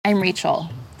I'm Rachel,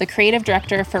 the creative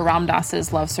director for Ram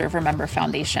Dass's Love Serve Remember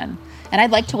Foundation, and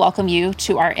I'd like to welcome you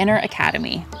to our Inner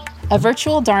Academy, a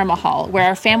virtual Dharma hall where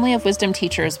our family of wisdom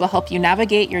teachers will help you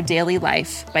navigate your daily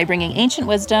life by bringing ancient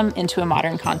wisdom into a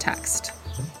modern context.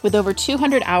 With over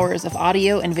 200 hours of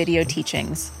audio and video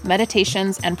teachings,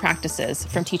 meditations, and practices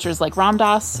from teachers like Ram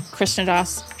Dass, Krishna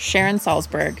Das, Sharon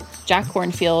Salzberg, Jack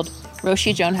Kornfield,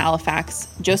 Roshi Joan Halifax,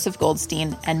 Joseph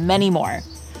Goldstein, and many more,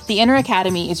 the Inner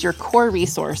Academy is your core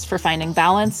resource for finding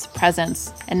balance,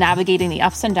 presence, and navigating the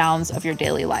ups and downs of your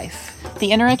daily life.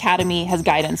 The Inner Academy has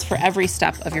guidance for every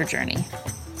step of your journey.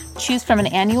 Choose from an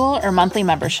annual or monthly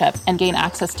membership and gain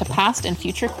access to past and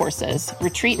future courses,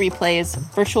 retreat replays,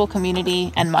 virtual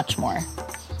community, and much more.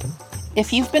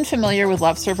 If you've been familiar with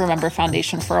Love Serve Remember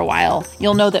Foundation for a while,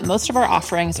 you'll know that most of our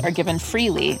offerings are given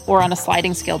freely or on a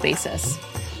sliding scale basis.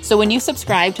 So when you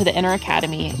subscribe to the Inner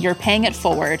Academy, you're paying it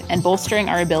forward and bolstering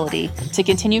our ability to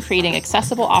continue creating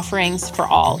accessible offerings for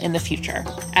all in the future,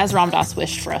 as Ram Dass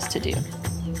wished for us to do.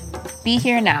 Be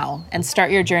here now and start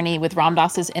your journey with Ram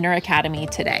Dass's Inner Academy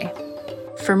today.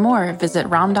 For more, visit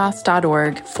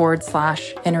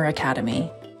ramdass.org/Inner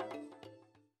Academy.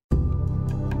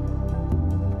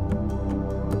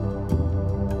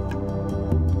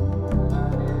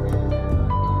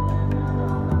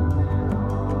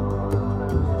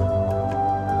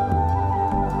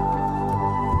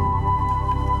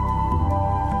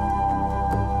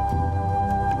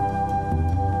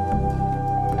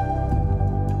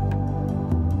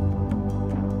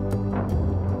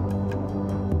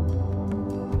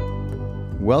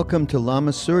 Welcome to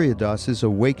Lama Surya Das's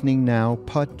Awakening Now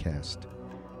podcast.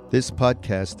 This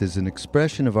podcast is an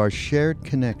expression of our shared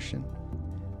connection.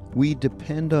 We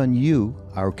depend on you,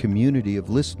 our community of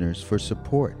listeners, for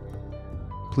support.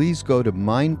 Please go to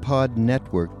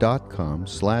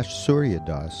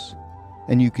mindpodnetwork.com/suryadas,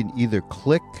 and you can either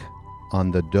click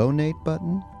on the donate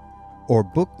button or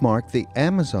bookmark the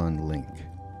Amazon link.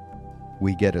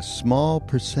 We get a small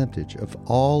percentage of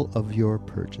all of your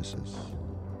purchases.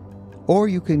 Or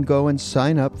you can go and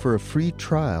sign up for a free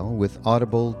trial with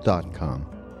audible.com.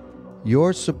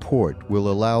 Your support will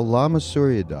allow Lama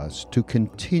Surya Das to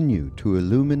continue to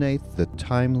illuminate the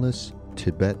timeless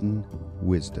Tibetan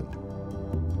wisdom.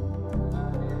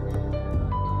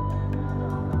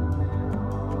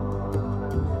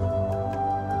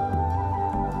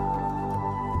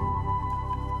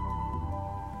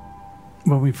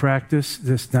 When we practice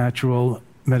this natural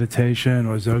meditation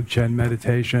or Dzogchen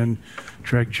meditation,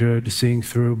 Treg Chud, seeing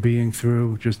through, being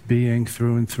through, just being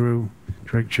through and through,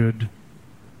 Treg Chud.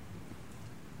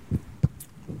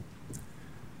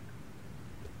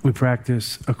 We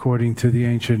practice according to the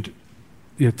ancient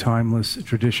yet timeless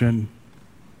tradition.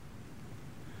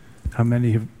 How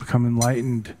many have become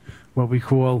enlightened, what we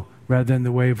call, rather than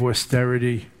the way of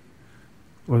austerity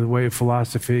or the way of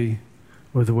philosophy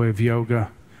or the way of yoga,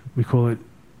 we call it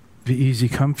the easy,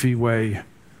 comfy way,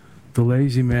 the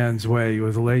lazy man's way,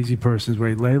 or the lazy person's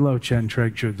way, Lelo Chen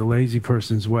Treg Chud, the lazy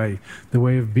person's way, the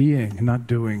way of being, not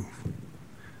doing.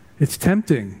 It's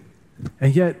tempting,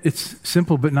 and yet it's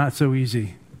simple but not so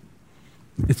easy.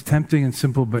 It's tempting and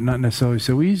simple but not necessarily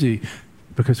so easy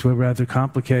because we're rather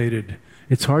complicated.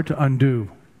 It's hard to undo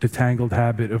the tangled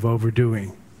habit of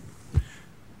overdoing.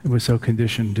 We're so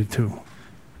conditioned to.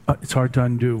 It's hard to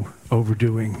undo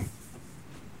overdoing.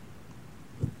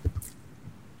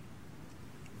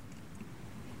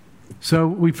 So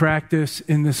we practice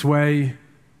in this way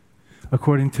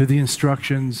according to the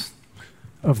instructions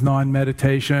of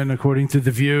non-meditation, according to the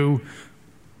view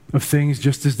of things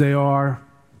just as they are.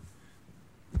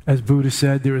 As Buddha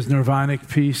said, there is nirvanic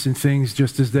peace in things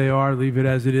just as they are, leave it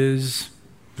as it is.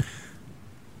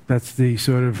 That's the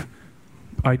sort of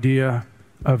idea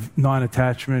of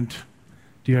non-attachment,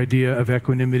 the idea of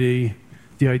equanimity,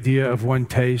 the idea of one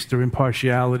taste or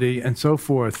impartiality, and so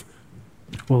forth.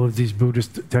 All of these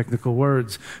Buddhist technical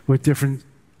words with different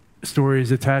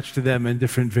stories attached to them and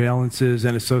different valences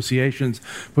and associations,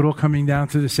 but all coming down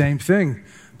to the same thing,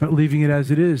 but leaving it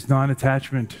as it is,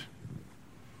 non-attachment.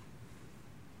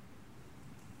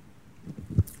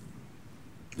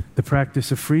 The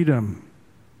practice of freedom,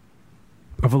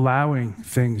 of allowing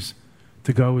things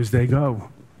to go as they go.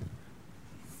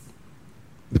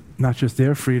 Not just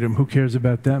their freedom, who cares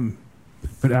about them,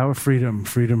 but our freedom,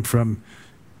 freedom from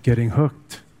getting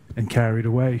hooked and carried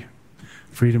away.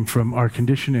 Freedom from our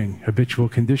conditioning, habitual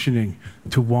conditioning,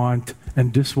 to want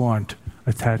and diswant,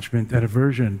 attachment and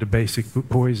aversion, the basic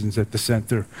poisons at the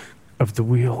center of the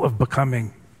wheel of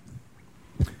becoming.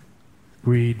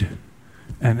 Greed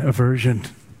and aversion.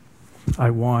 I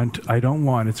want, I don't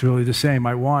want. It's really the same.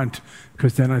 I want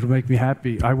because then it'll make me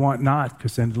happy. I want not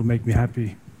because then it'll make me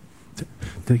happy.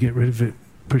 to get rid of it,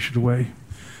 push it away.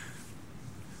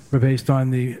 We're based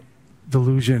on the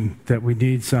delusion that we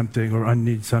need something or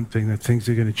unneed something, that things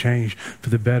are going to change for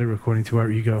the better according to our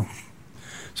ego.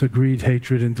 So greed,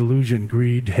 hatred, and delusion.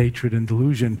 Greed, hatred, and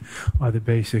delusion are the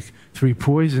basic three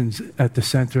poisons at the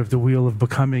center of the wheel of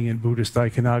becoming in Buddhist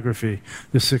iconography.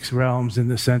 The six realms in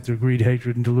the center, greed,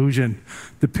 hatred, and delusion.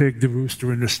 The pig, the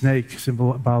rooster, and the snake,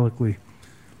 symbolically.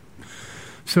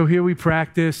 So here we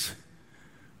practice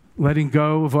letting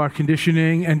go of our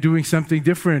conditioning and doing something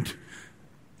different.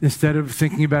 Instead of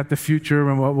thinking about the future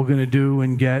and what we're going to do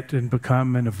and get and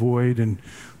become and avoid and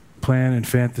plan and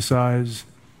fantasize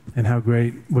and how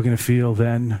great we're going to feel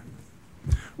then,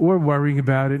 or worrying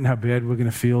about it and how bad we're going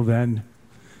to feel then,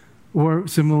 or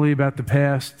similarly about the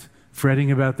past,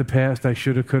 fretting about the past, I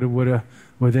shoulda, coulda, woulda,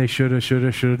 or they shoulda,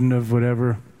 shouldn't have,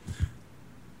 whatever.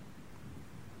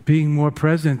 Being more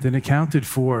present and accounted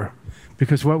for,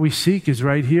 because what we seek is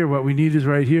right here, what we need is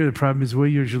right here. The problem is we're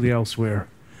usually elsewhere.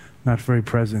 Not very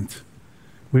present.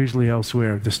 We're usually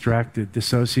elsewhere, distracted,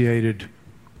 dissociated,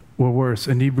 or worse,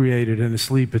 inebriated and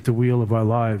asleep at the wheel of our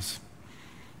lives.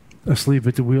 Asleep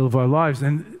at the wheel of our lives,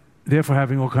 and therefore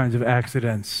having all kinds of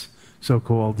accidents,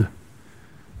 so-called.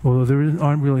 Although there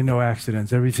aren't really no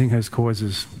accidents. Everything has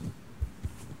causes.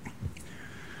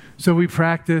 So we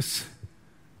practice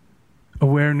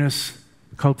awareness,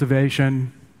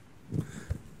 cultivation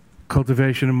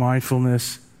of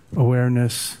mindfulness,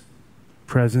 awareness,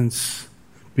 presence,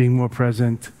 being more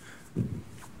present,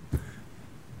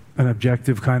 an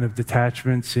objective kind of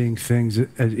detachment, seeing things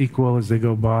as equal as they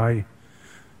go by,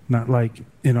 not like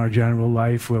in our general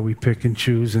life where we pick and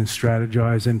choose and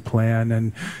strategize and plan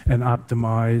and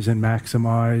optimize and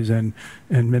maximize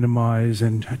and minimize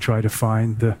and try to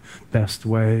find the best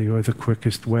way or the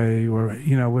quickest way or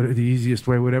the easiest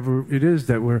way, whatever it is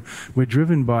that we're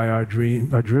driven by our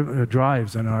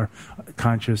drives and our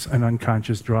conscious and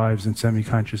unconscious drives and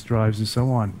semi-conscious drives and so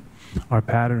on, our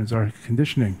patterns, our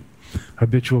conditioning,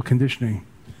 habitual conditioning.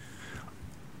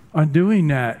 On doing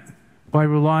that, by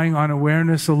relying on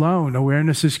awareness alone.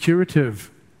 Awareness is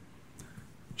curative.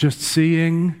 Just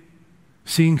seeing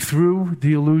through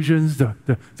the illusions, the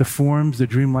forms, the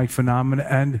dreamlike phenomena,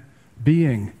 and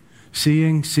being.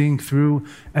 Seeing through,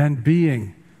 and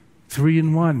being. 3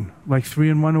 in 1, like 3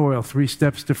 in 1 oil, 3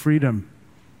 steps to freedom.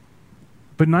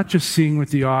 But not just seeing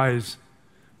with the eyes,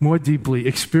 more deeply,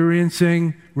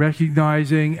 experiencing,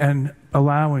 recognizing, and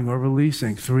allowing or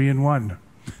releasing. 3 in 1.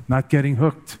 Not getting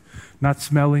hooked. Not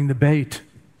smelling the bait,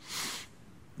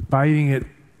 biting it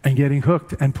and getting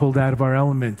hooked and pulled out of our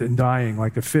element and dying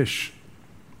like a fish.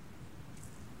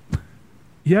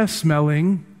 Yes,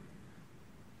 smelling,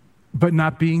 but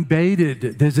not being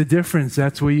baited. There's a difference.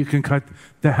 That's where you can cut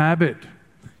the habit.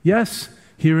 Yes,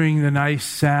 hearing the nice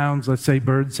sounds, let's say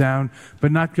bird sound,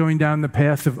 but not going down the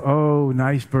path of, oh,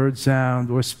 nice bird sound,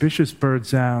 auspicious bird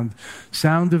sound,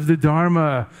 sound of the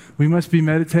Dharma. We must be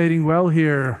meditating well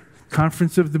here.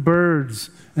 Conference of the birds,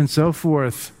 and so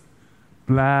forth.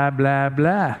 Blah, blah,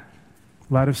 blah. A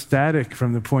lot of static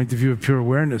from the point of view of pure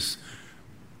awareness.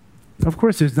 Of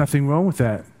course, there's nothing wrong with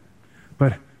that.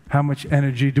 But how much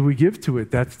energy do we give to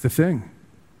it? That's the thing.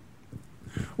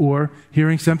 Or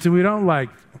hearing something we don't like.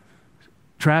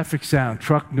 Traffic sound,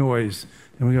 truck noise.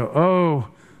 And we go, oh,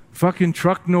 fucking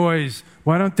truck noise.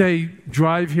 Why don't they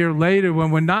drive here later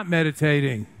when we're not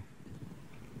meditating?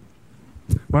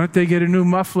 Why don't they get a new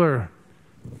muffler?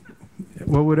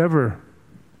 Well, whatever.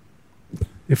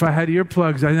 If I had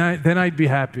earplugs, then I'd be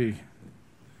happy.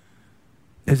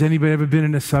 Has anybody ever been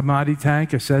in a samadhi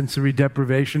tank, a sensory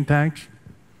deprivation tank?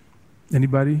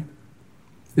 Anybody?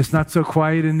 It's not so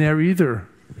quiet in there either.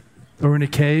 Or in a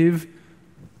cave.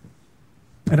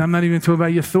 And I'm not even talking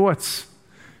about your thoughts.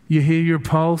 You hear your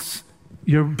pulse,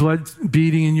 your blood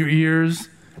beating in your ears,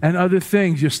 and other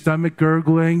things, your stomach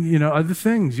gurgling, other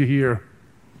things you hear.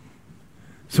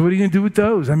 So what are you going to do with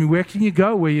those? I mean, where can you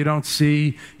go where you don't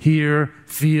see, hear,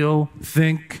 feel,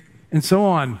 think, and so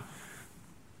on?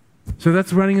 So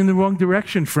that's running in the wrong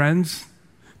direction, friends.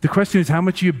 The question is, how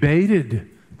much are you baited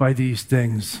by these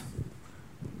things?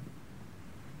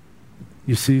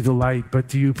 You see the light, but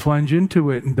do you plunge into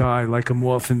it and die like a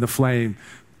moth in the flame?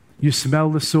 You smell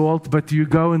the salt, but do you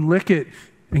go and lick it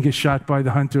and get shot by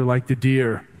the hunter like the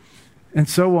deer? And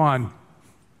so on.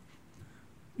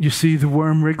 You see the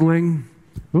worm wriggling?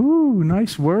 Ooh,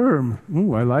 nice worm.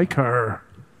 Ooh, I like her.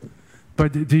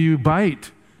 But do you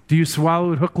bite? Do you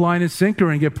swallow it hook, line, and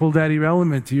sinker and get pulled out of your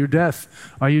element to your death?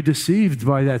 Are you deceived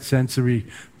by that sensory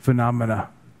phenomena?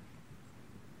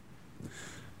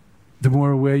 The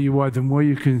more aware you are, the more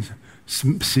you can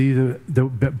see the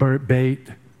bait,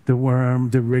 the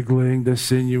worm, the wriggling, the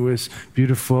sinuous,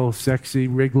 beautiful, sexy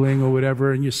wriggling or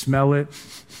whatever, and you smell it.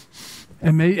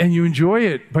 And you enjoy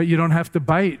it, but you don't have to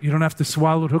bite. You don't have to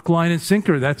swallow it hook, line, and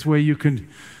sinker. That's where you can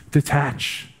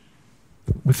detach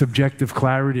with objective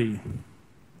clarity.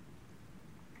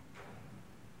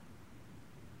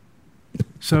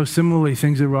 So similarly,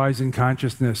 things arise in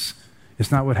consciousness.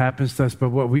 It's not what happens to us, but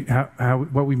what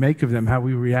we make of them, how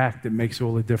we react, that makes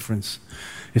all the difference.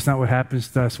 It's not what happens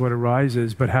to us, what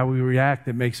arises, but how we react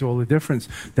that makes all the difference.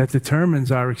 That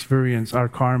determines our experience, our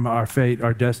karma, our fate,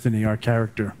 our destiny, our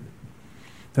character.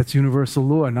 That's universal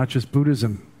law, not just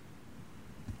Buddhism.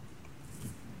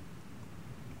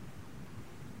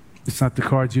 It's not the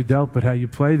cards you dealt, but how you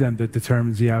play them that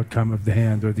determines the outcome of the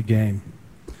hand or the game.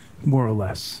 More or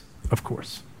less, of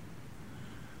course.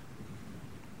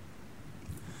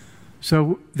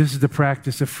 So this is the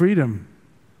practice of freedom,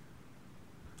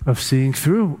 of seeing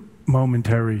through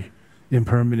momentary,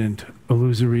 impermanent,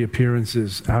 illusory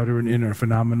appearances, outer and inner,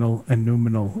 phenomenal and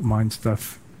noumenal mind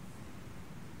stuff.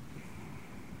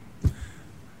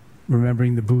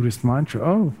 Remembering the Buddhist mantra,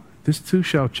 oh, this too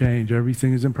shall change,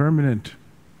 everything is impermanent.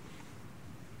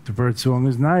 The bird song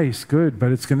is nice, good,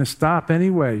 but it's going to stop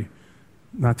anyway.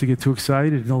 Not to get too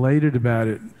excited and elated about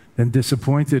it, then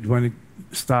disappointed when it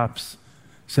stops.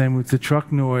 Same with the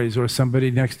truck noise or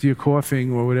somebody next to you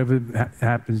coughing or whatever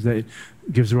happens that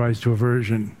gives rise to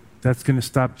aversion. That's going to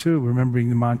stop too, remembering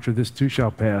the mantra, this too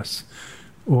shall pass.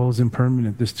 All is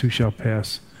impermanent, this too shall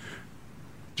pass.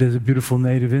 There's a beautiful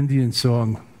native Indian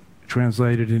song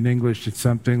translated in English. It's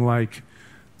something like,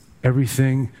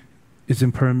 everything is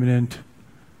impermanent,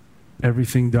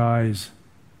 everything dies,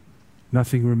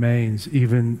 nothing remains,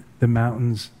 even the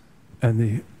mountains and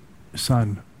the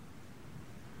sun.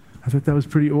 I thought that was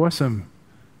pretty awesome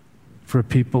for a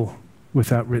people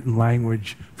without written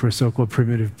language, for a so-called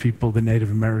primitive people, the Native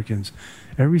Americans.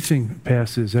 Everything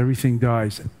passes, everything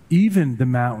dies, even the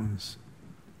mountains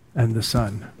and the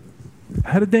sun.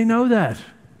 How did they know that?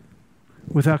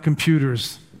 Without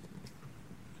computers,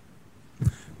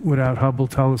 without Hubble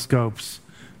telescopes,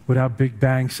 without Big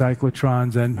Bang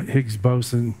cyclotrons and Higgs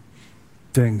boson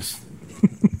things.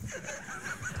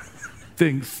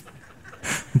 Things.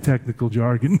 Technical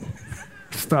jargon.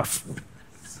 Stuff.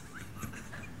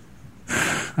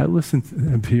 I listen to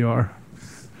NPR.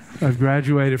 I've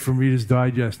graduated from Reader's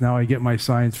Digest. Now I get my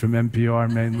science from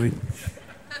NPR mainly.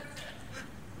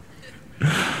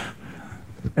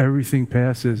 Everything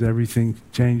passes, everything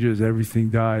changes, everything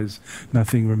dies,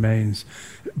 nothing remains.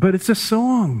 But it's a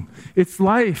song. It's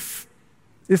life.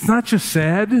 It's not just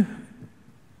sad.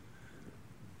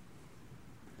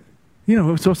 You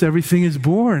know, it's also everything is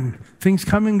born. Things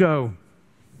come and go.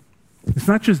 It's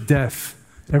not just death.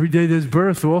 Every day there's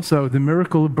birth also, the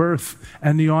miracle of birth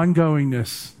and the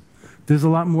ongoingness. There's a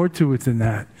lot more to it than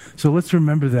that. So let's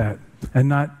remember that and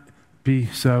not be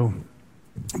so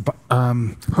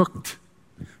hooked.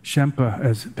 Shempa,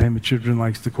 as Pema Chodron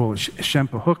likes to call it,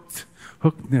 Shempa,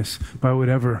 hookedness by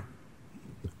whatever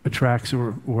attracts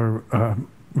or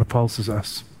repulses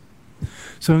us.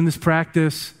 So in this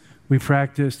practice, we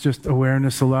practice just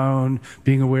awareness alone,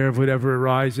 being aware of whatever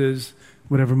arises,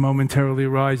 whatever momentarily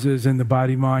arises in the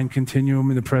body-mind continuum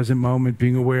in the present moment,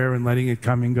 being aware and letting it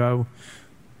come and go,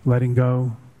 letting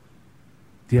go.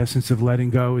 The essence of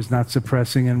letting go is not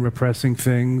suppressing and repressing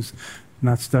things,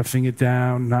 not stuffing it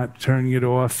down, not turning it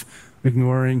off,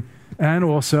 ignoring, and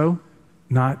also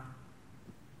not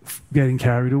getting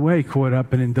carried away, caught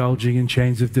up and indulging in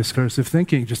chains of discursive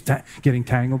thinking, just getting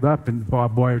tangled up in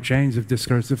barbed wire chains of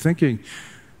discursive thinking.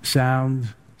 Sound,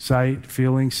 sight,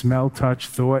 feeling, smell, touch,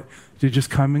 thought, they just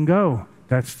come and go.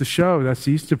 That's the show. That's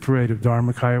the Easter parade of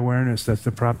Dharmakaya awareness. That's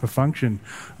the proper function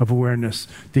of awareness,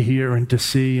 to hear and to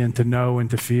see and to know and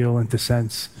to feel and to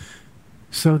sense.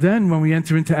 So then when we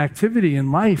enter into activity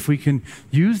in life, we can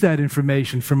use that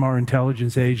information from our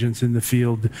intelligence agents in the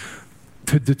field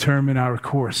to determine our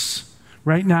course.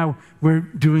 Right now, we're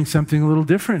doing something a little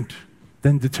different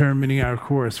than determining our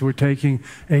course. We're taking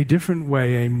a different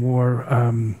way, a more...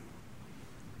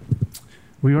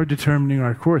 we are determining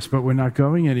our course, but we're not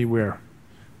going anywhere.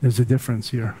 There's a difference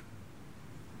here.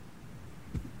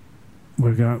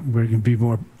 We're going to be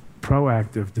more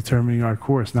proactive, determining our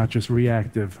course, not just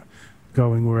reactive,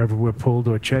 going wherever we're pulled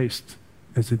or chased.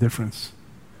 There's a difference.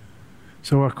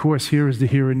 So our course here is the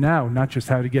here and now, not just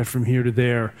how to get from here to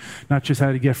there, not just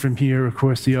how to get from here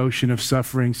across the ocean of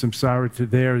suffering, samsara, to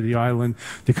there, the island,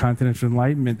 the continent of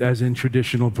enlightenment, as in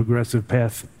traditional progressive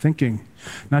path thinking.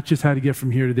 Not just how to get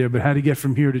from here to there, but how to get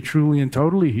from here to truly and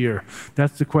totally here.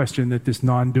 That's the question that this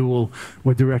non-dual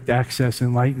or direct access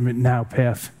enlightenment now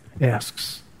path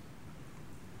asks.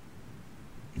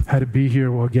 How to be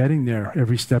here while getting there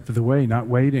every step of the way, not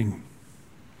waiting.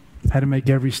 How to make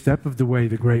every step of the way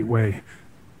the great way.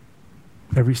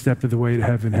 Every step of the way to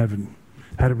heaven.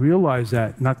 How to realize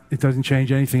that. It doesn't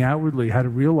change anything outwardly. How to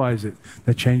realize it.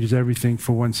 That changes everything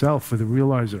for oneself, for the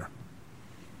realizer.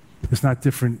 It's not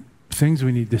different things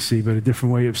we need to see, but a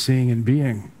different way of seeing and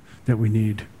being that we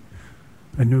need.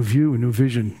 A new view, a new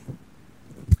vision.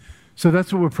 So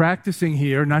that's what we're practicing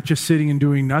here, not just sitting and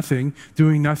doing nothing.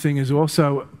 Doing nothing is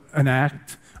also an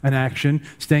act, an action.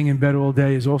 Staying in bed all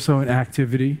day is also an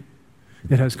activity.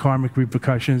 It has karmic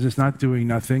repercussions. It's not doing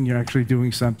nothing. You're actually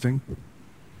doing something.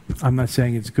 I'm not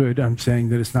saying it's good. I'm saying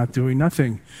that it's not doing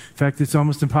nothing. In fact, it's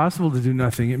almost impossible to do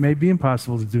nothing. It may be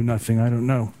impossible to do nothing. I don't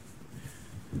know.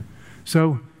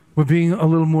 So we're being a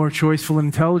little more choiceful and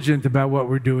intelligent about what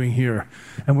we're doing here.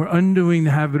 And we're undoing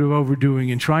the habit of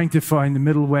overdoing and trying to find the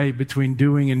middle way between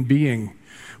doing and being.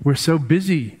 We're so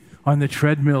busy on the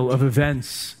treadmill of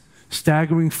events,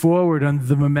 staggering forward under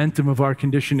the momentum of our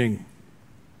conditioning.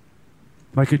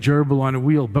 Like a gerbil on a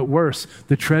wheel, but worse,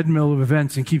 the treadmill of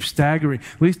events, and keep staggering.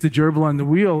 At least the gerbil on the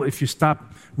wheel, if you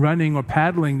stop running or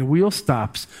paddling, the wheel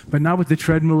stops. But not with the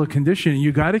treadmill of conditioning.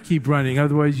 You got to keep running,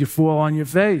 otherwise you fall on your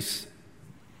face.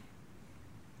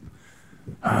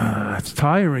 It's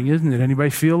tiring, isn't it? Anybody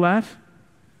feel that?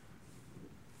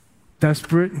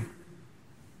 Desperate,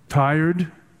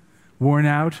 tired, worn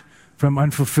out from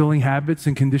unfulfilling habits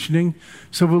and conditioning.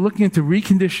 So we're looking into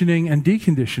reconditioning and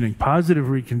deconditioning, positive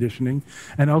reconditioning,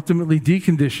 and ultimately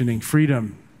deconditioning,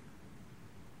 freedom.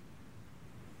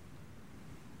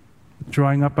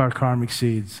 Drawing up our karmic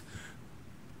seeds,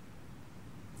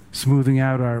 smoothing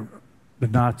out the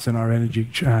knots in our energy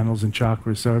channels and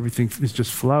chakras so everything is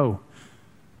just flow.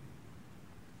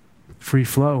 Free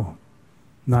flow,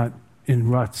 not in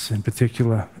ruts, in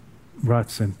particular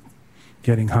ruts and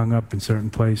getting hung up in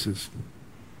certain places.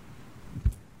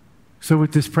 So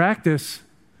with this practice,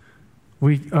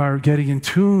 we are getting in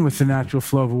tune with the natural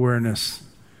flow of awareness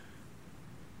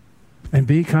and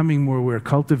becoming more aware,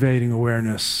 cultivating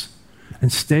awareness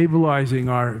and stabilizing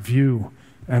our view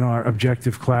and our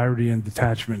objective clarity and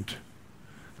detachment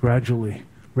gradually.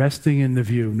 Resting in the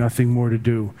view, nothing more to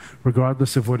do,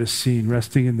 regardless of what is seen.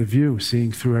 Resting in the view,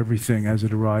 seeing through everything as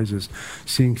it arises,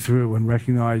 seeing through and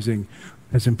recognizing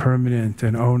as impermanent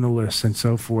and ownerless and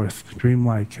so forth,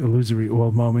 dreamlike, illusory,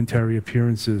 all momentary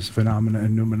appearances, phenomena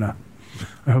and noumena.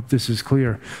 I hope this is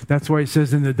clear. That's why it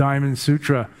says in the Diamond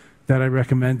Sutra that I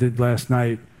recommended last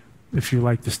night, if you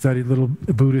like to study little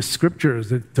Buddhist scriptures,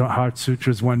 the Heart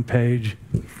Sutra is 1 page,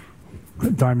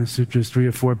 Diamond Sutra is 3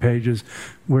 or 4 pages,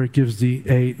 where it gives the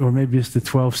 8 or maybe it's the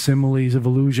 12 similes of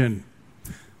illusion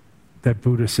that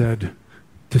Buddha said,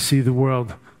 to see the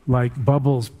world like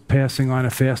bubbles passing on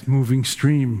a fast-moving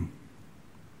stream,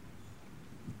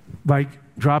 like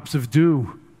drops of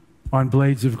dew on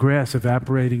blades of grass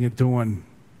evaporating at dawn,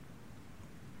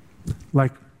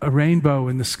 like a rainbow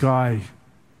in the sky,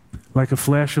 like a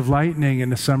flash of lightning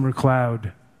in a summer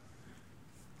cloud,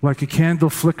 like a candle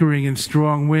flickering in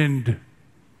strong wind.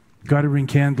 Guttering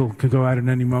candle could go out at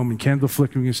any moment. Candle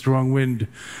flickering in strong wind.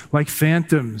 Like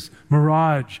phantoms,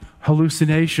 mirage,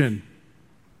 hallucination,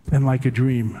 and like a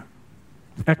dream.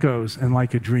 Echoes and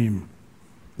like a dream.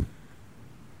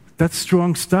 That's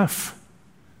strong stuff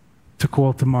to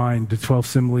call to mind, the 12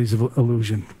 similes of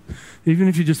illusion. Even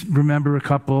if you just remember a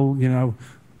couple,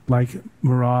 like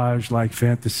mirage, like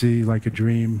fantasy, like a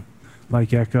dream,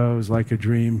 like echoes, like a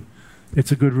dream,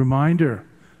 it's a good reminder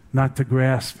not to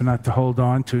grasp, not to hold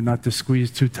on to, not to squeeze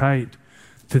too tight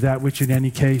to that which in any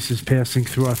case is passing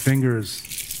through our fingers.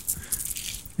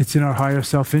 It's in our higher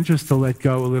self-interest to let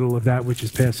go a little of that which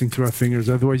is passing through our fingers.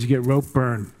 Otherwise you get rope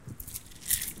burn.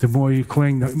 The more you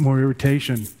cling, the more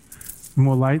irritation. The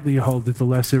more lightly you hold it, the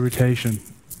less irritation.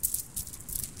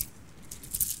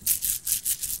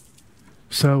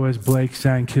 So as Blake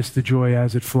sang, kiss the joy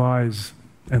as it flies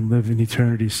and live in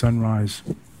eternity's sunrise.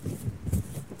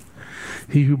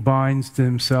 He who binds to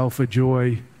himself a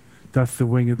joy doth the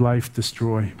winged life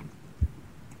destroy.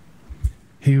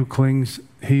 He who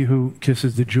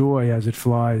kisses the joy as it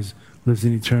flies lives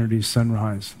in eternity's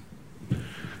sunrise.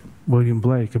 William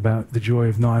Blake, about the joy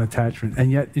of non-attachment,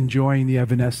 and yet enjoying the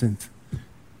evanescent.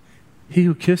 He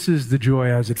who kisses the joy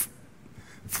as it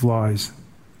flies,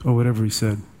 or whatever he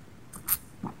said.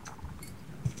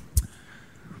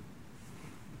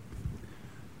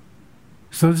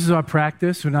 So this is our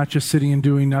practice. We're not just sitting and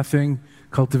doing nothing,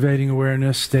 cultivating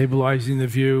awareness, stabilizing the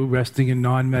view, resting in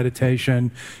non-meditation,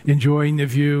 enjoying the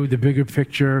view, the bigger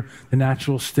picture, the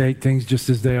natural state, things just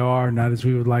as they are, not as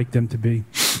we would like them to be.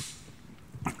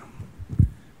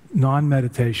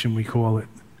 Non-meditation, we call it.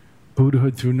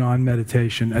 Buddhahood through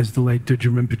non-meditation, as the late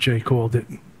Dudjom Rinpoche called it.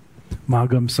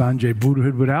 Magam Sanjay,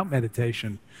 Buddhahood without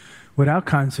meditation, without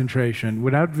concentration,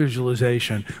 without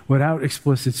visualization, without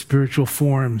explicit spiritual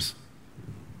forms.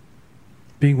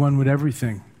 Being one with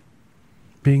everything.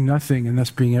 Being nothing and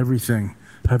thus being everything.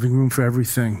 Having room for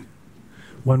everything.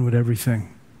 One with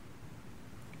everything.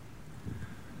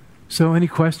 So any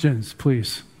questions,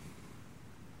 please?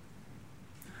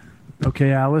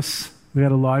 Okay, Alice. We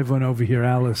got a live one over here,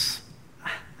 Alice.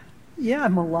 Yeah,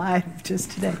 I'm alive just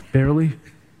today. Barely?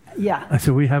 Yeah.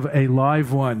 So we have a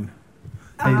live one.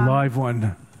 A live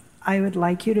one. I would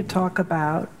like you to talk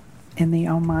about, in the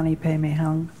Om Mani Padme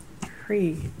Hum,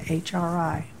 HRI,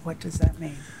 H-R-I. What does that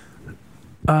mean?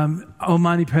 Om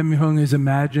Mani Padme Hum is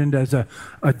imagined as a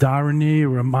dharani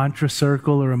or a mantra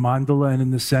circle or a mandala, and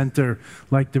in the center,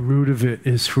 like the root of it,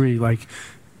 is Hri. Like,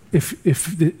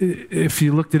 if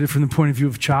you looked at it from the point of view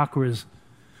of chakras,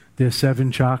 there's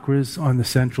 7 chakras on the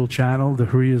central channel. The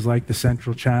Hri is like the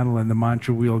central channel, and the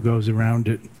mantra wheel goes around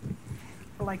it.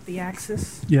 Like the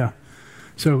axis? Yeah.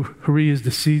 So Hri is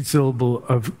the seed syllable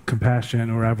of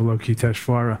compassion, or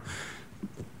Avalokiteshvara.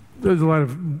 There's a lot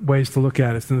of ways to look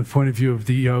at it. From the point of view of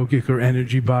the yogic or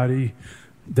energy body,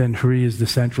 then Hri is the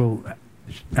central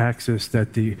axis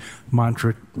that the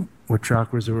mantra or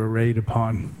chakras are arrayed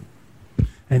upon.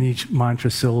 And each mantra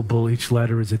syllable, each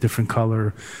letter is a different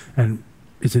color, and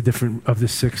it's a different of the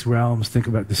 6 realms. Think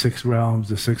about the 6 realms,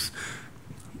 the 6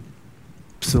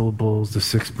 syllables, the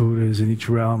 6 Buddhas in each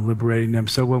realm, liberating them.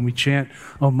 So when we chant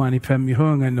Om Mani Padme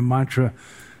Hum and the mantra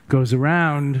goes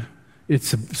around, it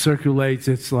circulates,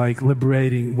 it's like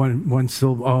liberating one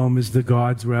syllable. Om is the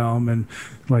God's realm, and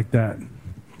like that.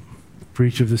 For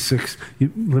each of the 6,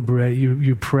 you liberate,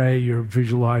 you pray, you're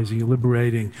visualizing, you're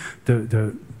liberating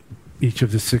each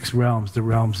of the 6 realms, the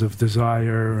realms of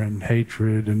desire and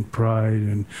hatred and pride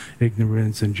and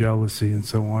ignorance and jealousy and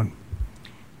so on.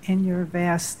 In your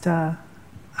vast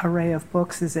array of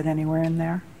books, is it anywhere in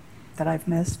there that I've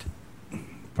missed?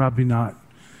 Probably not.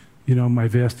 You know, my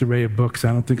vast array of books,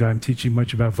 I don't think I'm teaching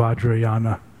much about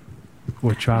Vajrayana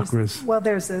or chakras. Well,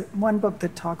 there's one book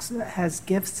that has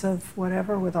gifts of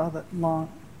whatever with all the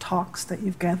long talks that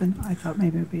you've given. I thought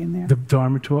maybe it would be in there. The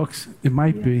Dharma talks? It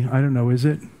might be. I don't know. Is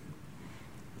it?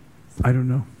 I don't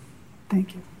know.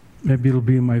 Thank you. Maybe it'll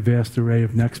be in my vast array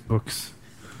of next books.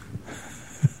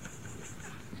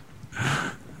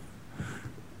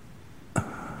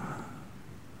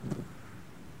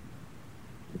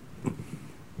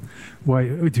 Why?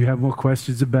 Do you have more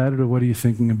questions about it, or what are you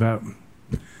thinking about?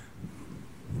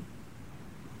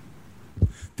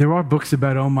 There are books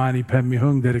about Om Mani Padme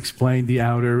Hum that explain the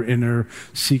outer, inner,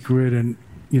 secret, and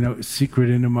secret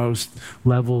innermost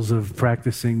levels of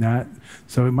practicing that.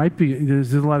 So it might be,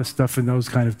 there's a lot of stuff in those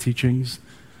kind of teachings.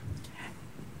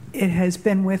 It has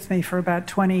been with me for about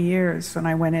 20 years when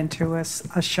I went into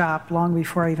a shop long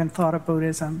before I even thought of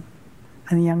Buddhism.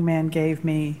 And the young man gave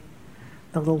me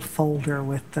the little folder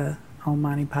with the Om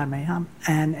Mani Padme Hum,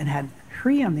 and it had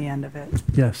Hri on the end of it.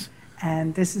 Yes.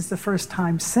 And this is the first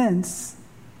time since,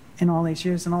 in all these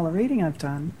years and all the reading I've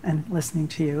done and listening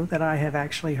to you, that I have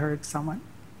actually heard someone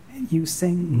you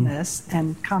sing this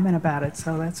and comment about it.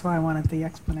 So that's why I wanted the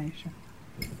explanation.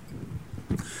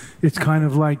 It's kind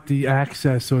of like the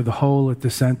axis or the hole at the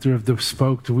center of the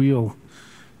spoked wheel.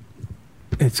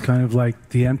 It's kind of like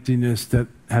the emptiness that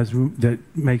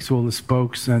makes all the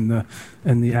spokes and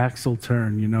the axle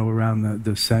turn, around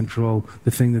the central,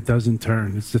 the thing that doesn't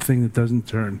turn. It's the thing that doesn't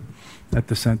turn at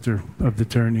the center of the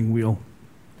turning wheel.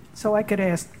 So I could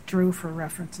ask Drew for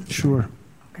references. Sure.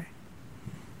 Okay.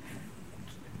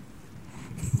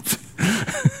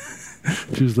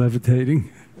 She was levitating.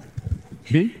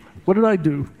 Me? What did I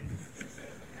do?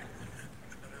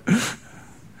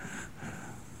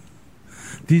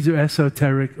 These are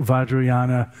esoteric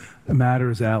Vajrayana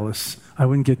matters, Alice. I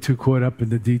wouldn't get too caught up in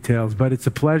the details, but it's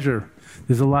a pleasure.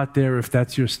 There's a lot there if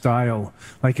that's your style.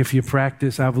 Like if you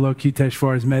practice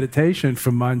Avalokiteshvara's meditation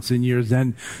for months and years,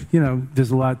 then,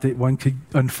 there's a lot that one could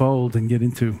unfold and get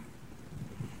into.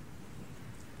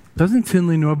 Doesn't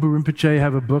Tinley Norbu Rinpoche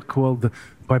have a book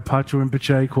by Patrul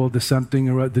Rinpoche called The Something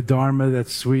or the Dharma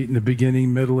that's sweet in the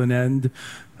beginning, middle, and end,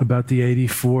 about the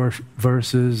 84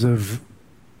 verses of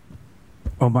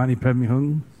Om Mani Padme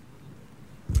Hum?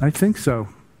 I think so.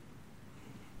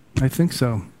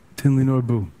 Tinley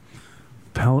Norbu.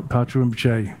 Patrul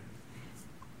Rinpoche.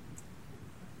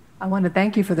 I want to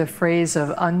thank you for the phrase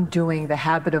of undoing the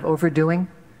habit of overdoing.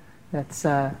 That's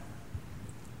a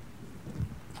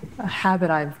habit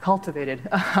I've cultivated.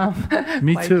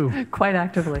 Me too. Quite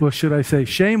actively. Well, should I say,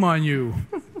 shame on you.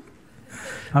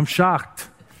 I'm shocked.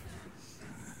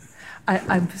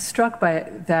 I'm struck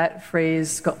by that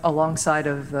phrase alongside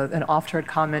of an oft-heard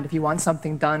comment, if you want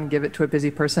something done, give it to a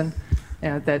busy person.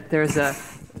 That there's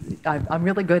I'm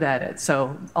really good at it,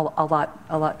 so a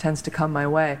lot tends to come my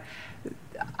way.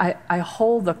 I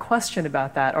hold the question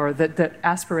about that, or the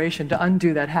aspiration to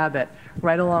undo that habit,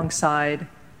 right alongside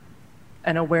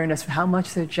an awareness of how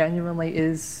much there genuinely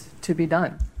is to be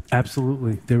done.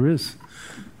 Absolutely, there is.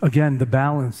 Again, the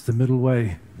balance, the middle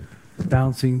way,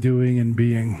 balancing doing and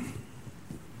being.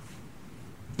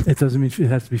 It doesn't mean it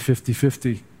has to be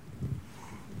 50-50.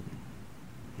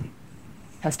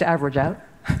 Has to average out?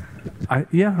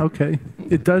 Yeah, okay.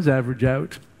 It does average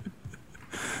out.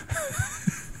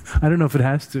 I don't know if it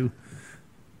has to.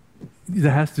 The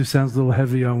has to sounds a little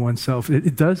heavy on oneself.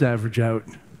 It does average out.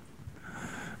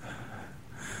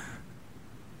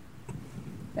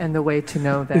 And the way to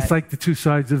know that... It's like the two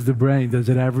sides of the brain. Does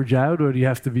it average out, or do you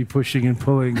have to be pushing and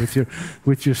pulling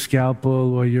with your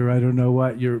scalpel or your, I don't know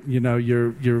what, your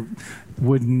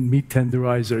wooden meat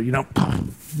tenderizer,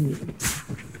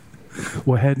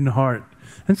 or head and heart.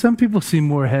 And some people see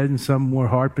more head and some more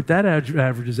heart, but that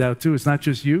averages out too. It's not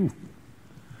just you.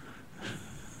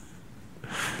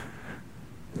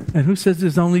 And who says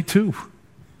there's only two?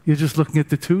 You're just looking at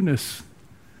the two-ness.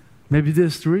 Maybe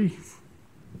there's three.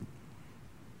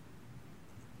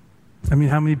 I mean,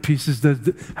 how many pieces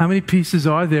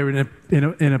are there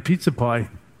in a pizza pie?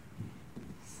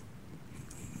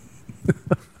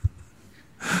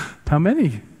 How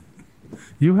many?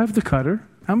 You have the cutter.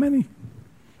 How many?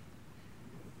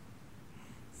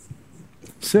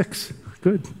 6.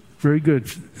 Good. Very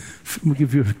good. We'll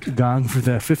give you a gong for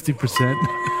that. 50%.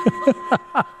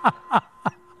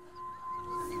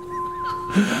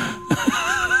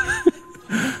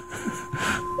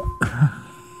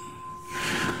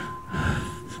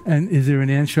 And is there an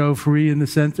anchovy in the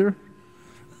center?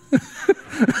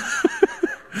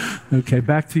 Okay,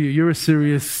 back to you. You're a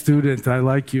serious student. I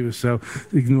like you, so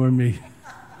ignore me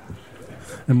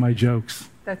and my jokes.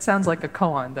 That sounds like a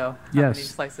koan, though. Yes. How many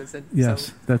slices? Yes,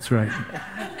 so that's right.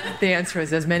 the answer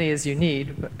is as many as you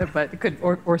need, but it could,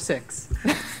 or 6.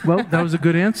 Well, that was a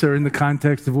good answer in the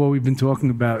context of what we've been talking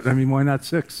about. I mean, why not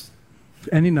 6?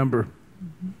 Any number.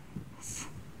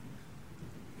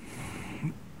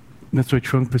 That's what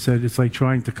Trungpa said. It's like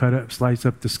trying to slice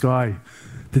up the sky.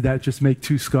 Did that just make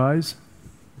 2 skies?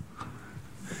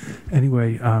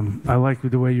 Anyway, I like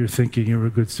the way you're thinking. You're a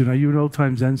good student. Are you an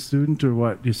old-time Zen student or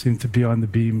what? You seem to be on the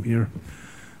beam here.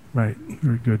 Right,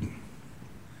 very good.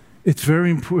 It's very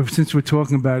important, since we're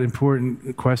talking about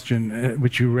important question,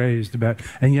 which you raised about,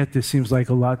 and yet there seems like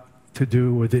a lot to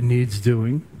do or that needs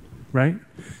doing, right?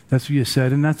 That's what you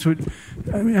said, and that's what,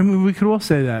 I mean, we could all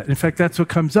say that. In fact, that's what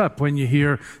comes up when you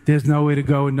hear there's no way to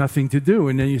go and nothing to do,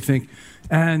 and then you think,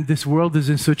 and this world is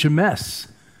in such a mess.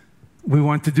 We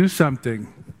want to do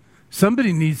something.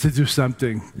 Somebody needs to do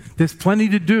something. There's plenty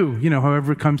to do,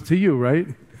 however it comes to you, right?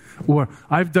 Or,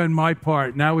 I've done my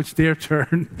part, now it's their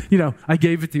turn. I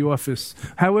gave it the office.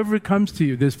 However it comes to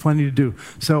you, there's plenty to do.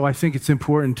 So I think it's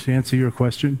important to answer your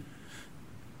question,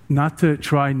 not to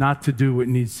try not to do what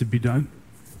needs to be done.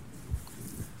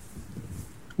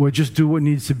 Or just do what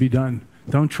needs to be done.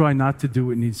 Don't try not to do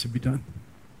what needs to be done.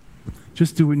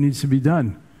 Just do what needs to be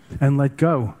done and let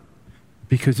go.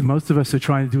 Because most of us are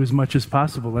trying to do as much as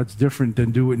possible. That's different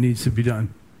than do what needs to be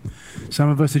done. Some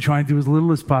of us are trying to do as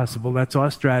little as possible. That's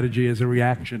our strategy as a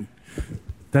reaction.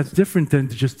 That's different than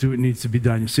to just do what needs to be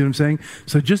done. You see what I'm saying?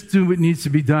 So just do what needs to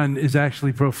be done is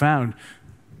actually profound.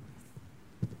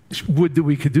 Would that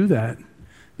we could do that.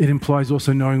 It implies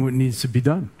also knowing what needs to be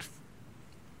done.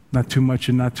 Not too much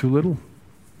and not too little.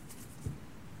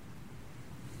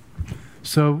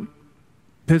 So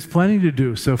there's plenty to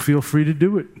do, so feel free to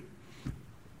do it.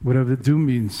 Whatever the do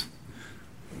means.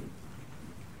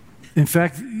 In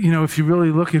fact, if you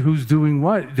really look at who's doing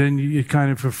what, then you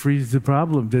kind of freeze the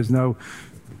problem. There's no,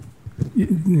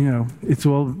 it's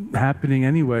all happening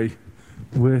anyway,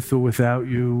 with or without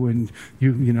you, and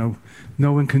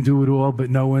no one can do it all, but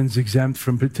no one's exempt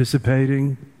from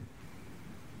participating.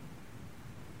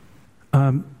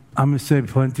 I'm going to say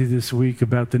plenty this week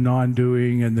about the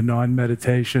non-doing and the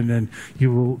non-meditation, and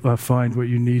you will find what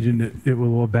you need, and it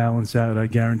will all balance out, I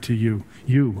guarantee you.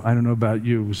 You, I don't know about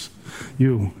yous.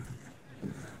 You.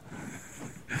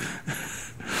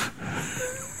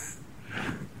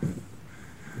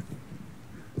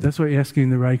 That's why asking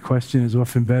the right question is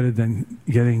often better than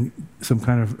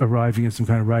arriving at some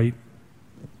kind of right,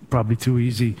 probably too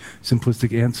easy,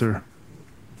 simplistic answer.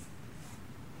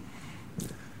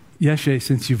 Yeshe,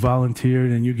 since you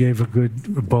volunteered and you gave a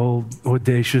bold,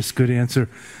 audacious, good answer,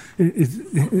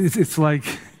 it's like,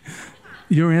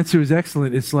 your answer is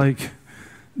excellent. It's like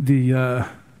I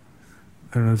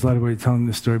don't know, there's a lot of ways of telling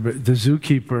this story, but the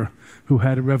zookeeper who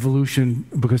had a revolution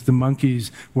because the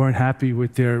monkeys weren't happy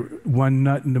with their 1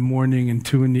 nut in the morning and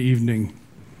 2 in the evening,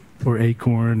 or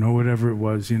acorn, or whatever it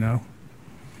was, you know.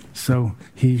 So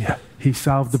he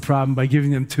solved the problem by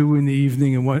giving them 2 in the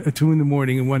evening and 2 in the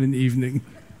morning and 1 in the evening.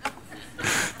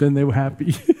 Then they were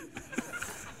happy.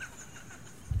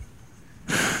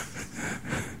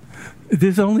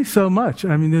 There's only so much.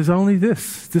 I mean, there's only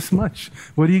this much.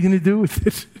 What are you going to do with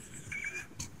it?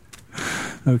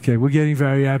 Okay, we're getting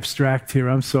very abstract here.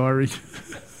 I'm sorry.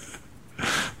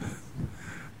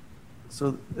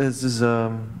 So this is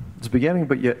it's a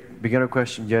beginner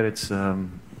question, yet it's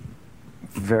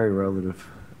very relative.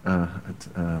 It's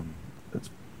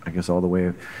I guess all the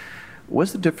way.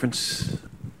 What's the difference,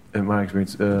 in my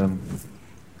experience,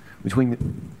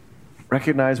 between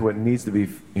recognize what needs to be,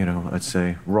 let's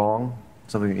say, wrong,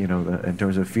 something, in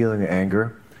terms of feeling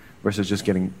anger, versus just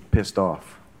getting pissed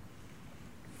off?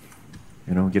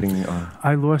 Getting...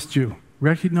 I lost you.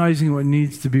 Recognizing what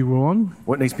needs to be wrong?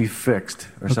 What needs to be fixed,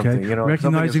 or okay. something.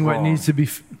 Recognizing what needs to be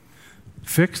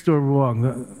fixed or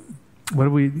wrong? What are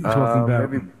we talking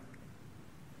about? Maybe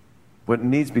what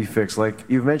needs to be fixed. Like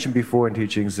you've mentioned before in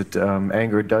teachings that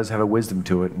anger does have a wisdom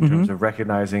to it in terms of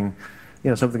recognizing,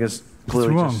 something is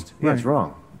clearly it's wrong. just... Yeah, it's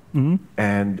wrong.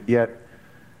 And yet,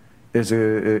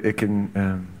 it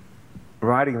can...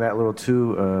 riding that little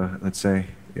too, let's say,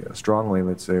 strongly,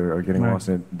 let's say, or getting lost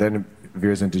in it, then it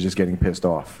veers into just getting pissed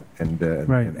off and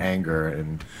anger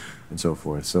and so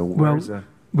forth. So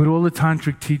with all the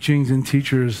tantric teachings and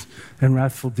teachers and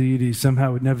wrathful deities,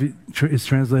 somehow it never is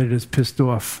translated as pissed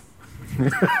off.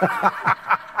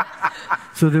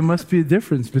 So there must be a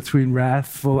difference between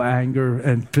wrathful anger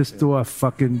and pissed off,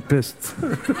 fucking pissed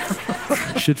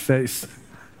shit face.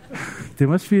 There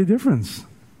must be a difference.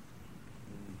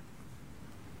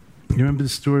 You remember the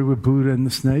story with Buddha and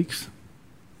the snakes?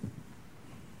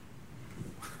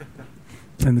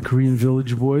 And the Korean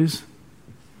village boys?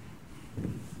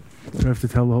 Do I have to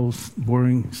tell the whole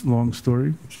boring, long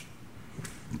story?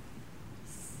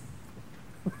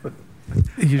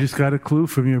 You just got a clue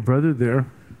from your brother there.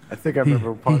 I think I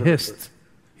remember part of it.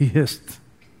 He hissed.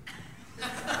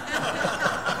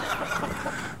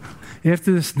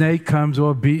 After the snake comes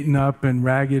all beaten up and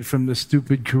ragged from the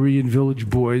stupid Korean village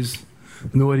boys,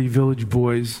 naughty village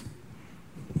boys.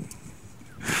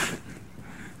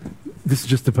 This is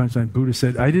just the punchline. Buddha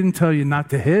said, I didn't tell you not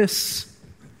to hiss.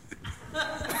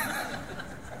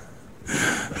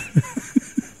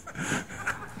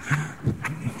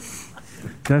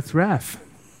 That's wrath.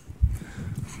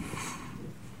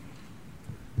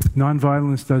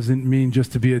 Nonviolence doesn't mean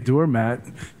just to be a doormat.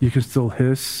 You can still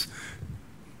hiss.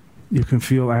 You can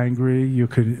feel angry. You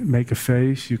can make a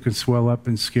face. You can swell up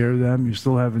and scare them. You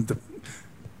still haven't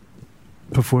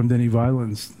performed any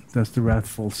violence. That's the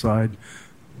wrathful side.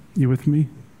 You with me?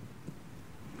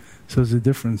 So there's a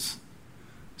difference.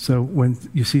 So when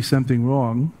you see something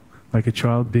wrong, like a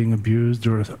child being abused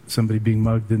or somebody being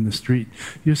mugged in the street,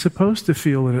 you're supposed to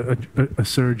feel a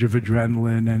surge of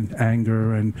adrenaline and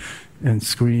anger and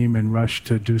scream and rush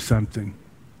to do something.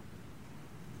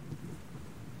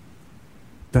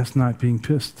 That's not being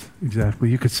pissed, exactly.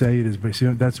 You could say it is, but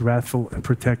that's wrathful,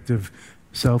 protective,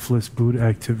 selfless Buddha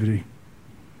activity.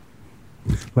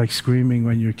 Like screaming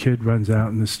when your kid runs out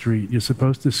in the street. You're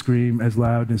supposed to scream as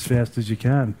loud and as fast as you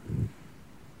can.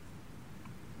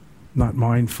 Not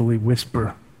mindfully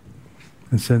whisper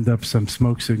and send up some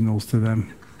smoke signals to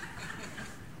them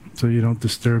so you don't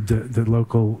disturb the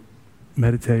local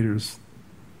meditators.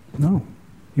 No.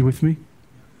 You with me?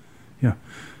 Yeah.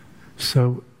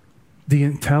 So the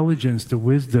intelligence, the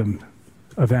wisdom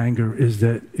of anger is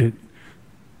that it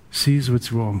sees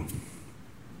what's wrong.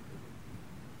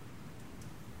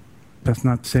 That's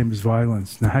not the same as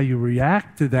violence. Now, how you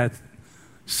react to that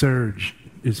surge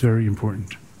is very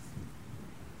important.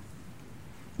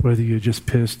 Whether you're just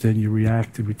pissed and you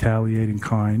react to retaliate in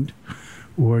kind,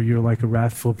 or you're like a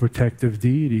wrathful protective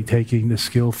deity taking the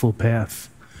skillful path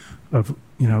of,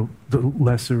 the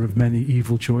lesser of many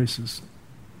evil choices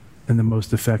and the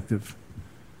most effective.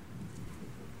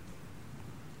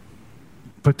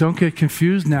 But don't get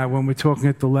confused now when we're talking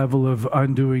at the level of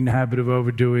undoing the habit of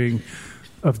overdoing,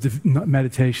 of the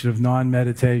meditation, of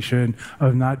non-meditation,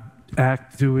 of not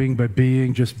doing but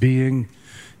being, just being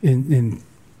in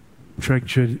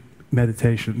Trikshud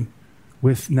meditation.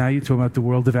 With now you're talking about the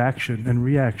world of action and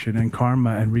reaction and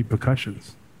karma and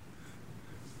repercussions.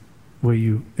 Where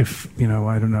if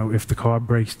the car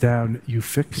breaks down, you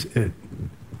fix it.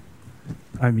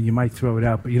 I mean, you might throw it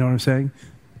out, but you know what I'm saying?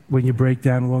 When you break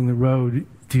down along the road,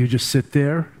 do you just sit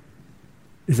there?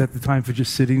 Is that the time for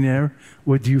just sitting there?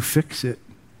 Or do you fix it?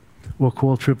 Or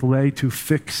call AAA to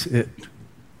fix it?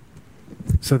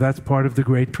 So that's part of the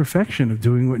great perfection of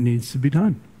doing what needs to be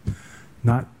done.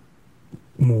 Not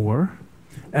more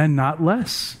and not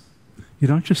less. You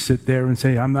don't just sit there and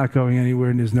say, I'm not going anywhere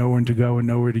and there's nowhere to go and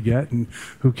nowhere to get, and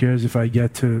who cares if I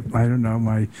get to, I don't know,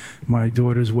 my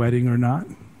daughter's wedding or not.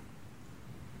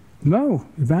 No,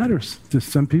 it matters to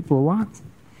some people a lot.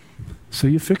 So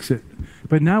you fix it.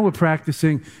 But now we're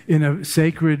practicing in a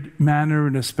sacred manner,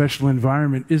 in a special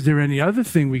environment. Is there any other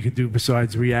thing we could do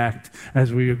besides react?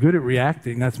 As we are good at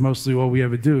reacting, that's mostly all we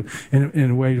ever do. In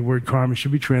a way, the word karma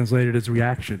should be translated as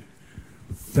reaction.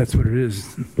 That's what it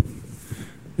is.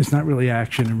 It's not really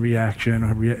action and reaction,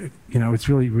 or it's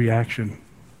really reaction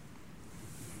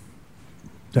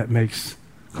that makes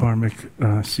karmic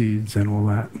seeds and all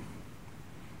that.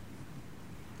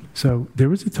 So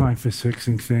there is a time for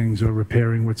fixing things or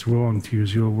repairing what's wrong, to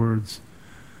use your words.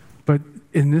 But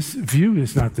in this view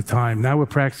is not the time. Now we're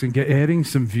practicing adding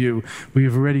some view.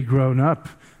 We've already grown up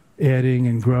adding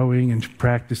and growing and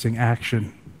practicing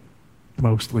action,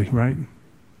 mostly, right?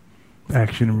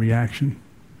 Action and reaction.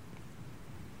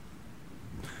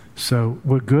 So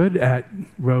we're good at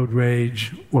road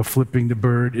rage or flipping the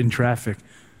bird in traffic.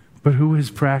 But who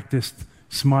has practiced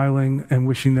smiling and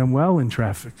wishing them well in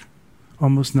traffic?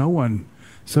 Almost no one.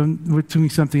 So we're doing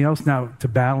something else now to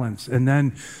balance. And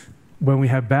then when we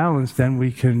have balance, then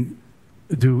we can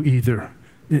do either,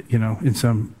 in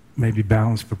some maybe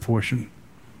balanced proportion.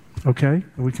 Okay?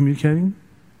 Are we communicating?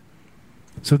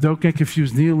 So don't get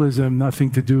confused. Nihilism, nothing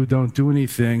to do, don't do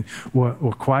anything, or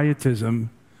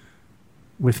quietism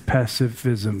with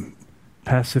pacifism.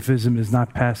 Pacifism is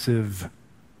not passive.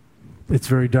 It's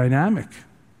very dynamic.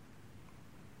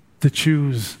 To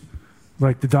choose,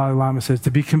 like the Dalai Lama says,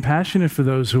 to be compassionate for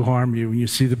those who harm you when you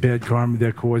see the bad karma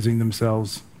they're causing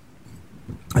themselves.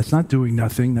 That's not doing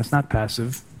nothing. That's not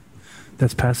passive.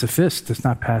 That's pacifist. That's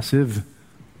not passive.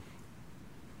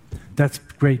 That's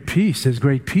great peace. There's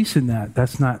great peace in that.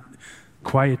 That's not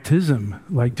quietism,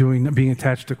 like being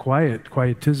attached to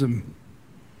quietism.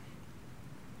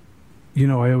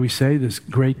 I always say this,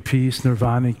 great peace,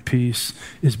 nirvanic peace,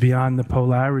 is beyond the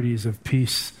polarities of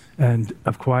peace and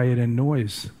of quiet and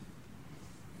noise.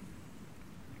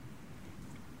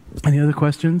 Any other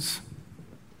questions?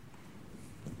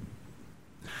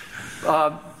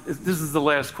 This is the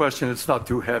last question. It's not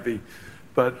too heavy,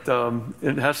 but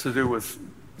it has to do with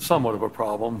somewhat of a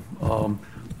problem.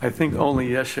 I think only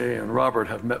Yeshe and Robert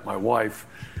have met my wife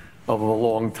of a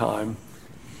long time.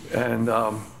 And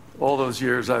all those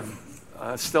years, I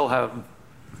still have a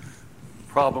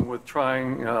problem with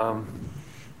trying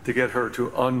to get her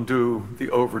to undo the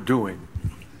overdoing.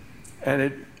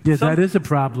 And that is a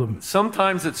problem.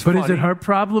 Sometimes it's But funny. is it her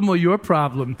problem or your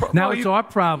problem? Now it's our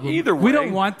problem. Either way. We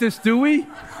don't want this, do we?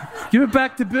 Give it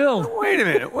back to Bill. Wait a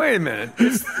minute.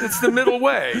 It's the middle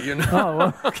way,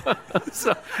 Oh, okay.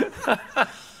 So,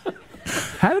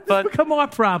 How did this become our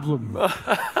problem?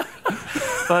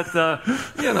 but,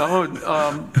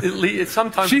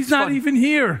 sometimes She's it's not funny. even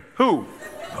here. Who?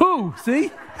 Who? See?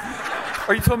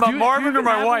 Are you talking about Marvin or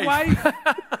my have wife? a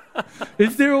wife?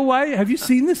 Is there a wife? Have you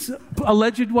seen this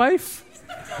alleged wife?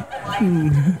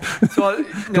 So,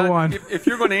 Go on. If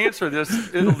you're going to answer this,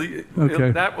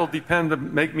 that will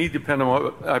make me depend on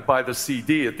what I buy the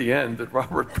CD at the end that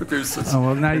Robert produces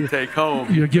Now and take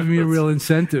home. You're giving me a real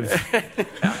incentive.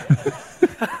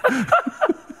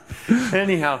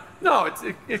 Anyhow, no,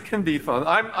 it can be fun.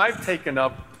 I've taken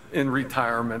up in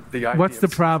retirement the idea. What's the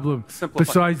of problem? simplifying.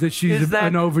 Besides that she's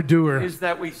an overdoer. Is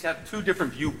that we have two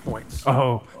different viewpoints.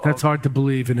 Oh, that's hard to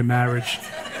believe in a marriage.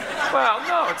 Well,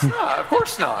 no, it's not. Of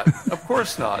course not. Of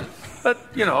course not. But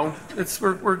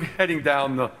we're heading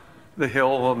down the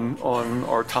hill on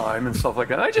our time and stuff like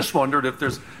that. I just wondered if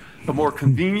there's a more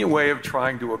convenient way of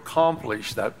trying to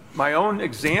accomplish that. My own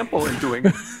example in doing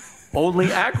it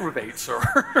only aggravates her.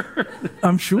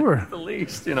 I'm sure. At the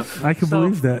least, I can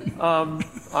believe that.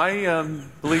 I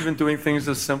believe in doing things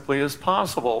as simply as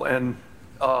possible. And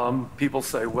people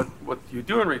say, what do you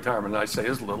do in retirement? And I say,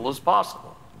 as little as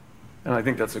possible. And I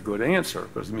think that's a good answer,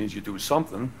 because it means you do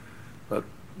something, but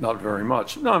not very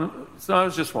much. No, so I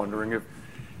was just wondering if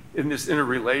in this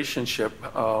interrelationship,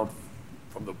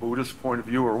 from the Buddhist point of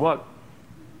view or what,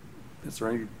 is there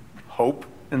any hope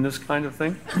in this kind of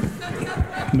thing?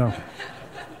 No,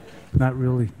 not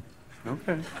really.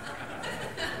 Okay.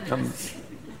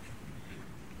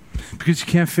 Because you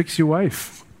can't fix your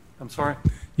wife. I'm sorry?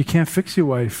 You can't fix your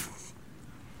wife.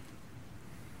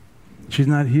 She's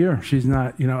not here. She's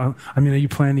not, are you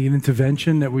planning an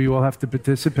intervention that we all have to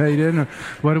participate in? Or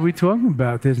what are we talking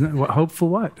about? There's hope for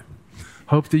what?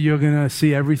 Hope that you're going to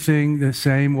see everything the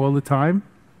same all the time?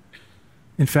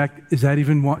 In fact, is that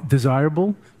even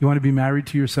desirable? You want to be married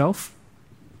to yourself?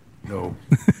 No.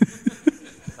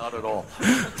 Not at all.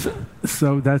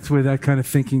 So that's where that kind of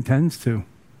thinking tends to.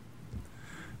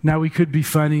 Now, we could be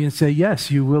funny and say, yes,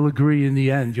 you will agree in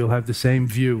the end. You'll have the same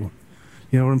view.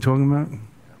 You know what I'm talking about?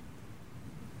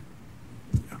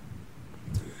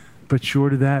 But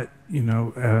short of that,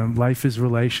 life is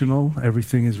relational.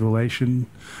 Everything is relational.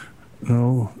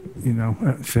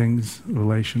 Things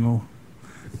relational.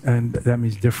 And that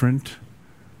means different,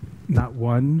 not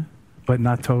one, but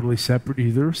not totally separate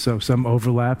either. So some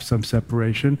overlap, some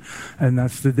separation. And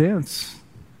that's the dance.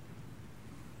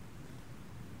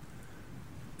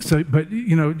 So, but,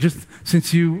 just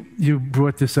since you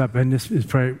brought this up, and this is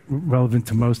probably relevant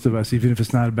to most of us, even if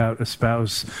it's not about a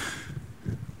spouse,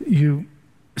 you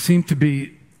seem to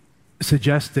be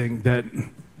suggesting that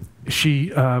she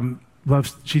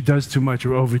does too much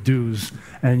or overdoes,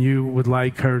 and you would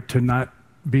like her to not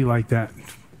be like that.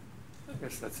 I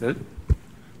guess that's it.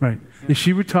 Right. Is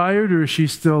she retired, or is she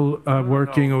still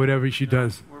working, or whatever she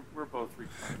does? We're both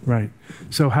retired. Right.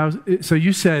 So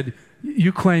you said,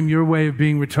 you claim your way of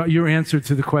being retired, your answer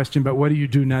to the question about what do you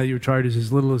do now that you're retired is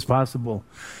as little as possible.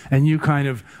 And you kind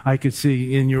of, I could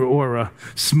see in your aura,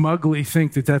 smugly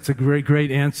think that that's a great,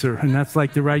 great answer. And that's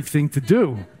like the right thing to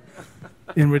do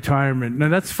in retirement. Now,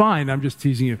 that's fine. I'm just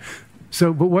teasing you.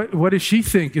 So, but what does she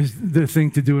think is the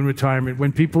thing to do in retirement?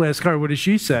 When people ask her, what does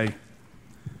she say?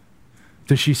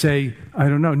 Does she say, I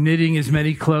don't know, knitting as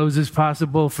many clothes as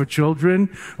possible for children?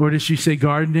 Or does she say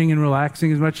gardening and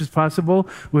relaxing as much as possible?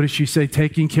 What does she say,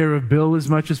 taking care of Bill as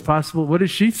much as possible? What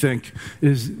does she think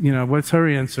is, what's her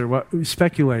answer?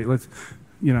 Speculate. Let's,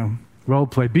 role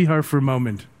play. Be her for a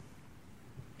moment.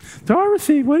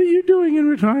 Dorothy, what are you doing in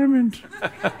retirement?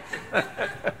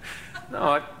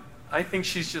 No, I think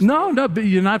she's just... No, but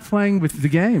you're not playing with the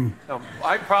game. No,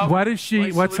 I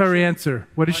probably... What's her answer?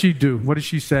 What does she do? What does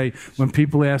she say when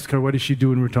people ask her, what does she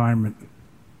do in retirement?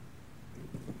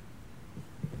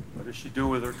 What does she do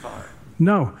with her time?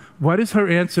 No. What is her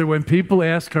answer when people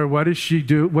ask her, what does she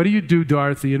do? What do you do,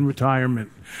 Dorothy, in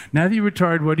retirement? Now that you're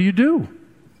retired, what do you do?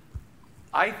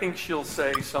 I think she'll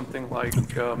say something like,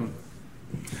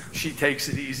 she takes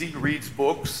it easy, reads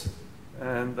books,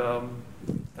 and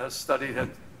has studied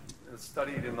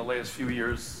in the last few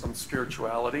years some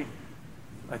spirituality.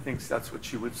 I think that's what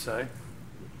she would say.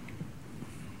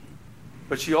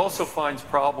 But she also finds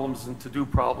problems and to-do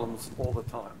problems all the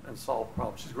time and solve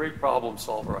problems. She's a great problem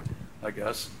solver, I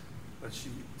guess. But she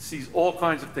sees all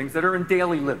kinds of things that are in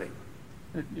daily living.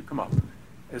 You come up.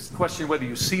 It's a question whether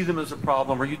you see them as a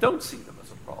problem or you don't see them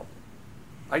as a problem.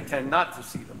 I tend not to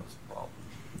see them as a problem.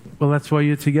 Well, that's why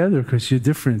you're together, because you're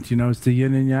different. It's the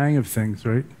yin and yang of things,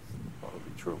 right? Probably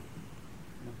true.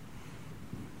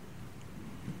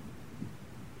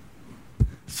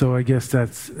 So I guess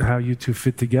that's how you two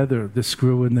fit together, the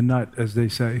screw and the nut, as they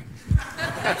say.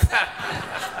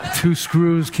 Two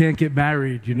screws can't get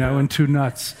married, and two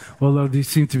nuts, although these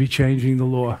seem to be changing the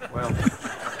law. Well,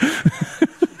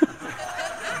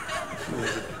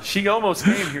 she almost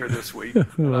came here this week,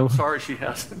 but I'm sorry she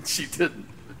hasn't. She didn't.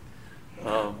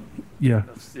 Yeah.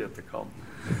 That's yet to come.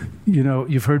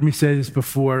 You've heard me say this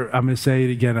before. I'm going to say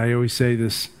it again. I always say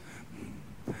this,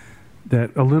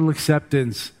 that a little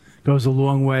acceptance goes a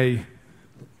long way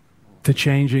to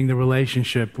changing the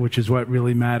relationship, which is what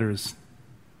really matters.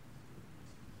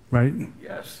 Right?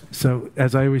 Yes. So,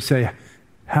 as I always say,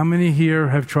 how many here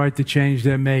have tried to change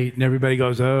their mate? And everybody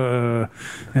goes, and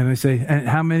I say, and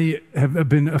how many have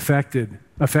been effective?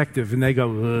 And they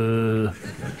go,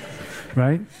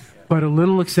 right? But a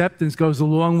little acceptance goes a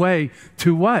long way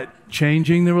to what?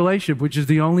 Changing the relationship, which is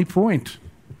the only point.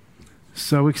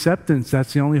 So acceptance,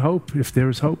 that's the only hope, if there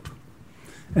is hope.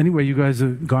 Anyway, you guys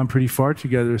have gone pretty far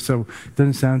together, so it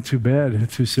doesn't sound too bad,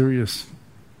 too serious.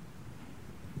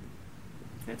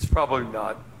 It's probably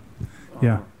not.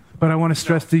 Yeah. But I want to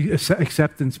stress the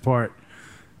acceptance part,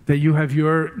 that you have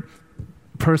your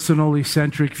personal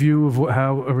eccentric view of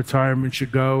how a retirement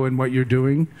should go and what you're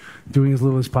doing as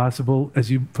little as possible,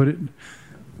 as you put it.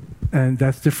 And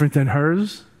that's different than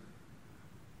hers.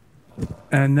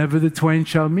 And never the twain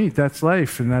shall meet. That's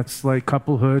life, and that's like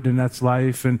couplehood, and that's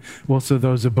life. And also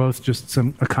those are both just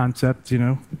a concept,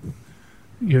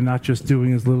 You're not just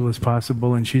doing as little as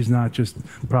possible, and she's not just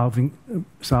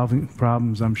solving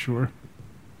problems, I'm sure.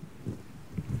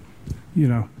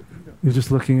 You're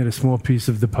just looking at a small piece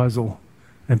of the puzzle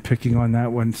and picking on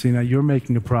that one. See, now you're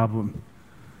making a problem.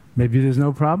 Maybe there's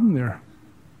no problem there.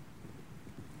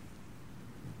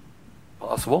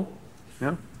 Possible,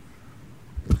 yeah.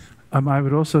 I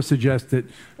would also suggest that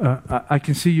I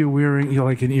can see you wearing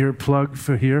like an ear plug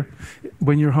for here.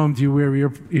 When you're home, do you wear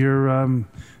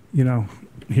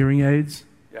hearing aids?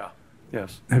 Yeah.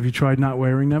 Yes. Have you tried not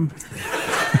wearing them?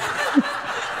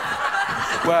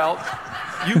 Well,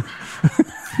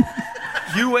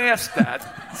 you asked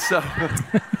that. So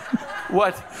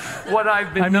what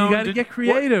I've been known you got to get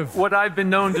creative. What I've been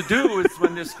known to do is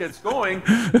when this gets going,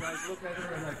 I look at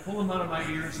her and I pull them out of my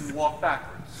ears and walk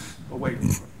backwards away from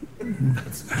her.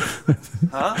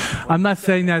 Huh? I'm not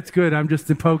saying that's good. I'm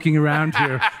just poking around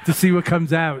here to see what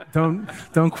comes out.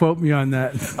 Don't quote me on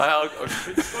that. It's going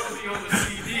to be on the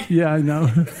CD. Yeah, I know.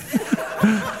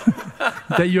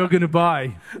 That you're going to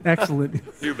buy. Excellent.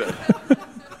 You bet.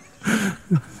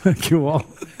 Thank you all.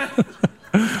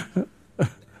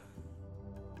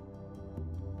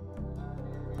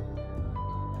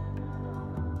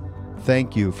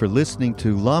 Thank you for listening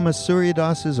to Lama Surya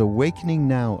Das's Awakening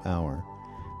Now Hour.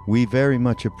 We very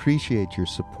much appreciate your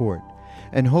support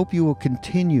and hope you will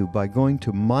continue by going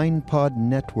to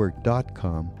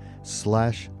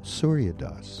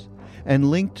mindpodnetwork.com/Suryadas and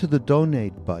link to the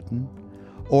donate button,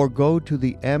 or go to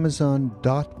the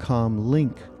Amazon.com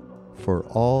link for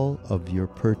all of your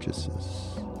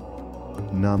purchases.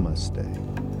 Namaste.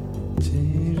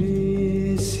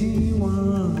 Tere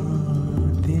siwa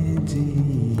te ji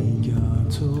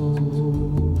gyacho